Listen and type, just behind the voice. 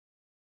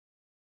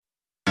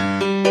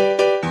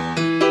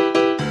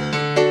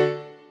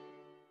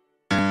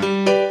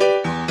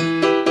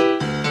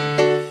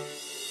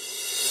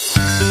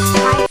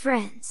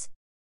friends!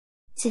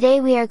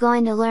 Today we are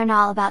going to learn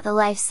all about the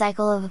life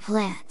cycle of a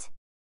plant.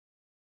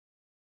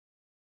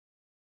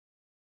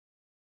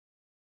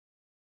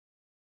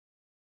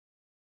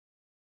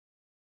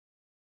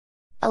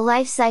 A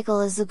life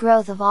cycle is the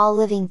growth of all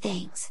living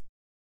things.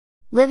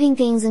 Living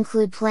things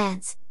include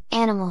plants,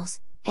 animals,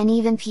 and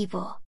even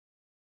people.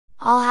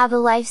 All have a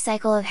life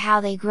cycle of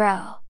how they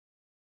grow.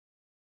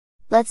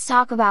 Let's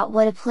talk about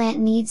what a plant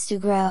needs to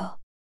grow.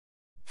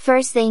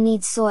 First, they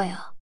need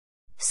soil.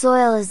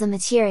 Soil is the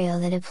material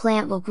that a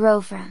plant will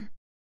grow from.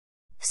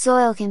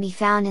 Soil can be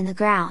found in the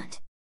ground.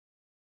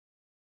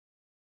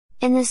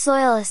 In the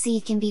soil a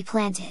seed can be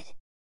planted.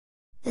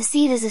 The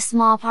seed is a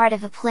small part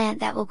of a plant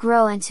that will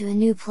grow into a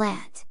new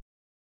plant.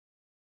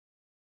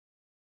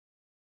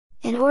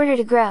 In order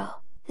to grow,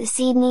 the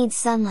seed needs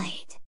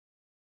sunlight.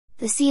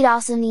 The seed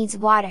also needs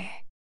water.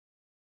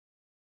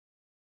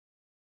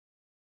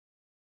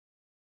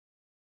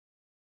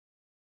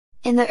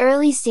 In the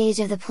early stage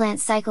of the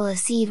plant cycle a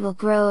seed will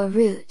grow a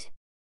root.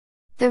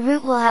 The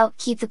root will help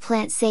keep the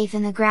plant safe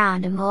in the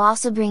ground and will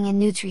also bring in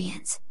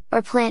nutrients,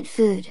 or plant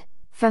food,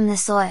 from the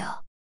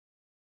soil.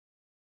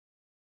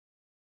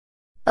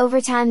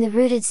 Over time the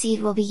rooted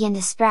seed will begin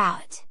to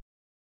sprout.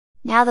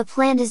 Now the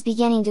plant is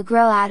beginning to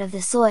grow out of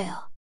the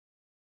soil.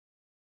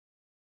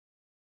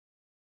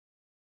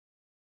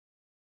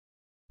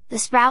 The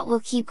sprout will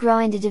keep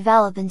growing to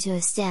develop into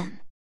a stem.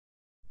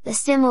 The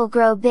stem will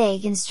grow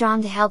big and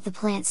strong to help the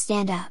plant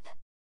stand up.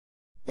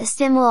 The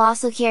stem will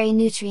also carry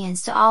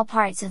nutrients to all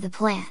parts of the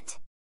plant.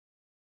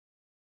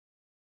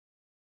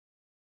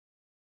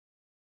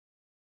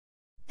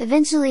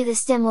 Eventually the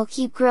stem will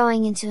keep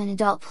growing into an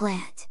adult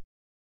plant.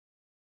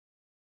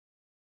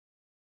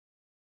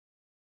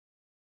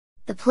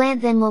 The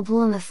plant then will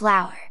bloom a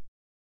flower.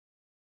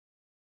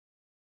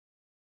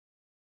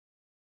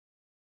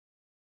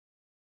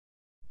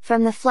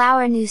 From the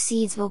flower new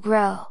seeds will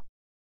grow.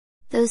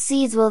 Those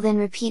seeds will then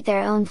repeat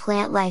their own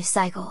plant life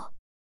cycle.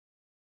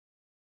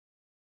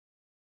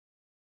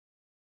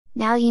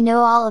 Now you know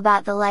all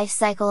about the life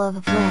cycle of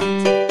a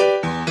plant.